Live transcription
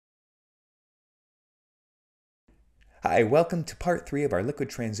Hi, welcome to part 3 of our liquid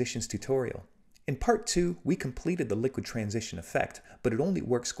transitions tutorial. In part 2, we completed the liquid transition effect, but it only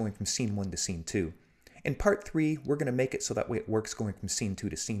works going from scene 1 to scene 2. In part 3, we're going to make it so that way it works going from scene 2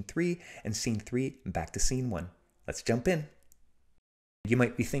 to scene 3, and scene 3 back to scene 1. Let's jump in. You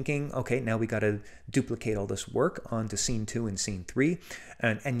might be thinking, okay, now we got to duplicate all this work onto scene 2 and scene 3.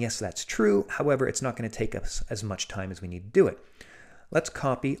 And yes, that's true. However, it's not going to take us as much time as we need to do it. Let's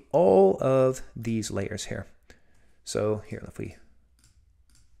copy all of these layers here. So here, if we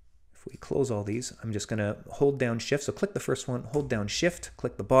close all these, I'm just going to hold down Shift. So click the first one, hold down Shift,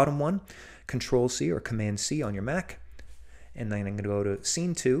 click the bottom one, Control C or Command C on your Mac. And then I'm going to go to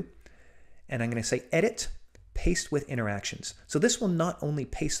Scene 2, and I'm going to say Edit, Paste with Interactions. So this will not only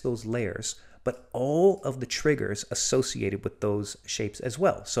paste those layers, but all of the triggers associated with those shapes as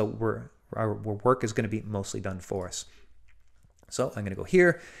well. So our work is going to be mostly done for us. So I'm going to go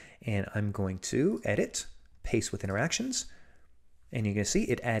here, and I'm going to Edit, Paste with Interactions, and you're going to see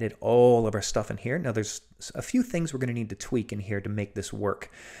it added all of our stuff in here. Now there's a few things we're going to need to tweak in here to make this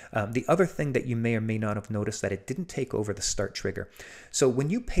work. The other thing that you may or may not have noticed that it didn't take over the start trigger. So when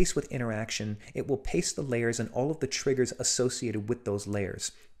you paste with interaction, it will paste the layers and all of the triggers associated with those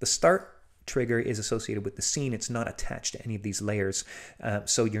layers. The start trigger is associated with the scene. It's not attached to any of these layers.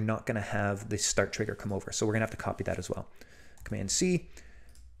 So you're not going to have the start trigger come over. So we're going to have to copy that as well. Command C.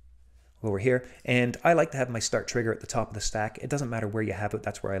 Over here, and I like to have my start trigger at the top of the stack. It doesn't matter where you have it,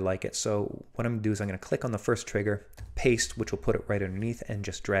 that's where I like it. So what I'm going to do is I'm going to click on the first trigger, paste, which will put it right underneath, and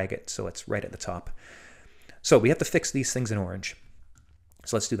just drag it so it's right at the top. So we have to fix these things in orange.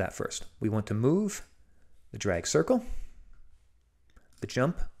 So let's do that first. We want to move the drag circle. The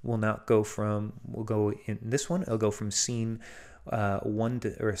jump will not go from, we'll go in this one, it'll go from scene 1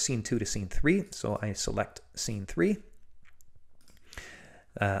 to, or scene 2 to scene 3. So I select scene 3.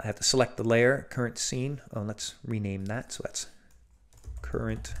 I have to select the layer, current scene. Oh, let's rename that. So that's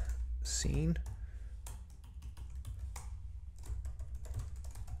current scene.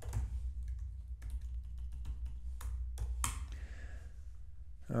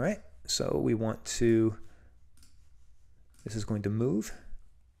 All right, so we want to, this is going to move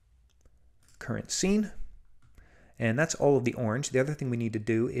current scene. And that's all of the orange. The other thing we need to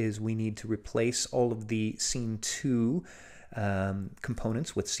do is we need to replace all of the scene 2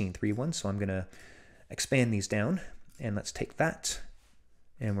 components with scene 3 ones. So I'm going to expand these down, and let's take that,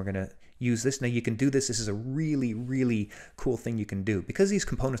 and we're going to use this. Now you can do this. This is a really, really cool thing you can do. Because these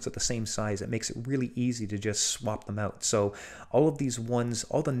components are the same size, it makes it really easy to just swap them out. So all of these ones,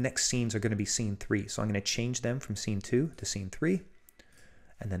 all the next scenes are going to be scene 3. So I'm going to change them from scene 2 to scene 3.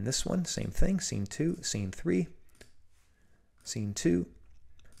 And then this one, same thing, scene 2, scene 3, scene 2,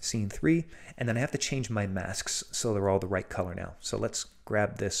 scene 3, and then I have to change my masks so they're all the right color now. So let's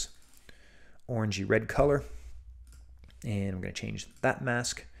grab this orangey red color, and we're going to change that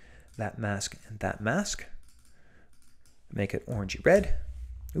mask, and that mask. Make it orangey red.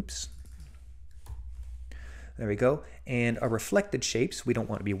 Oops. There we go. And our reflected shapes, we don't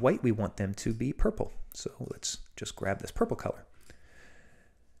want to be white, we want them to be purple. So let's just grab this purple color.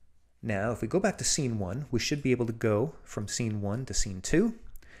 Now, if we go back to scene 1, we should be able to go from scene 1 to scene 2.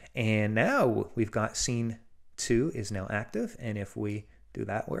 And now we've got scene 2 is now active. And if we do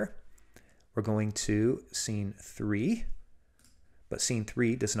that, we're going to scene 3. But scene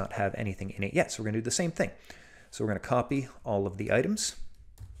 3 does not have anything in it yet. So we're going to do the same thing. So we're going to copy all of the items.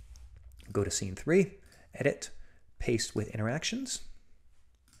 Go to scene 3, edit, paste with interactions.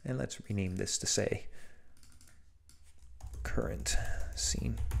 And let's rename this to say current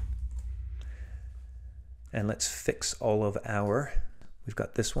scene. And let's fix all of our, we've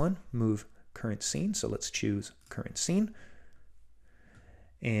got this one, move current scene. So let's choose current scene.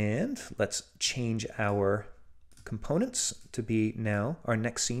 And let's change our components to be now, our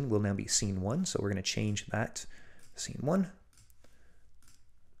next scene will now be scene 1. So we're going to change that to scene 1,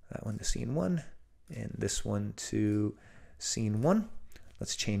 that one to scene 1, and this one to scene 1.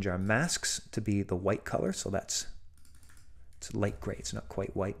 Let's change our masks to be the white color. So it's light gray, it's not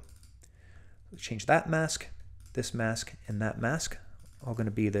quite white. Change that mask, this mask, and that mask, all going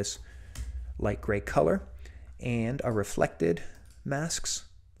to be this light gray color. And our reflected masks,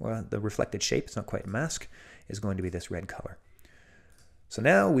 well, the reflected shape, it's not quite a mask, is going to be this red color. So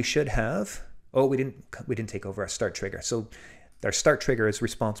now we should have, oh, we didn't take over our start trigger. So our start trigger is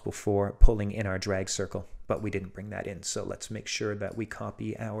responsible for pulling in our drag circle, but we didn't bring that in. So let's make sure that we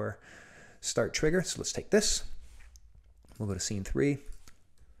copy our start trigger. So let's take this, we'll go to scene 3.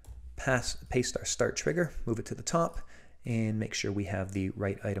 Paste our start trigger, move it to the top, and make sure we have the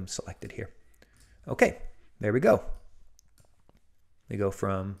right item selected here. Okay, there we go. We go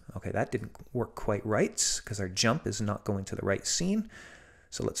from, okay, that didn't work quite right because our jump is not going to the right scene.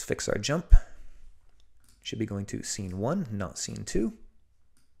 So let's fix our jump. Should be going to scene 1, not scene 2.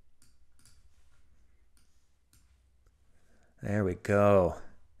 There we go.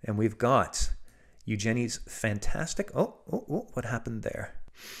 And we've got Eugenie's fantastic. Oh, what happened there?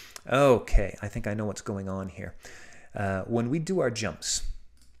 Okay, I think I know what's going on here. When we do our jumps,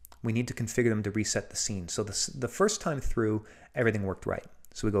 we need to configure them to reset the scene. So the first time through, everything worked right.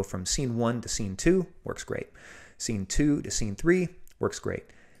 So we go from scene 1 to scene 2, works great. Scene 2 to scene 3, works great.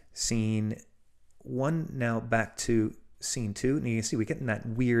 Scene 1 now back to scene 2, and you can see we're getting that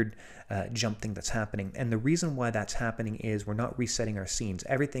weird jump thing that's happening. And the reason why that's happening is we're not resetting our scenes.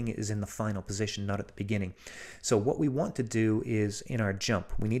 Everything is in the final position, not at the beginning. So what we want to do is in our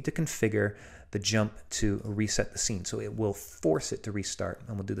jump, we need to configure the jump to reset the scene. So it will force it to restart.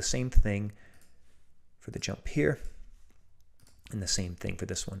 And we'll do the same thing for the jump here and the same thing for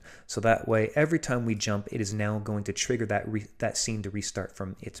this one. So that way, every time we jump, it is now going to trigger that scene to restart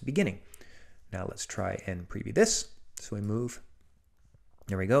from its beginning. Now let's try and preview this. So we move.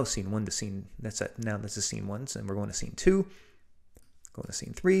 There we go. Scene 1 to scene. That's it. Now this is scene 1, and we're going to scene 2. Going to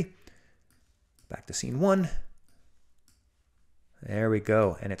scene 3. Back to scene 1. There we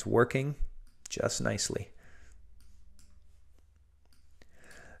go, and it's working just nicely.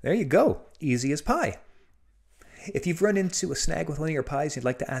 There you go. Easy as pie. If you've run into a snag with one of your pies and you'd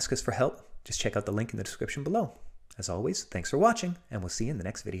like to ask us for help, just check out the link in the description below. As always, thanks for watching, and we'll see you in the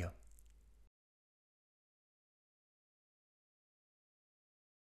next video.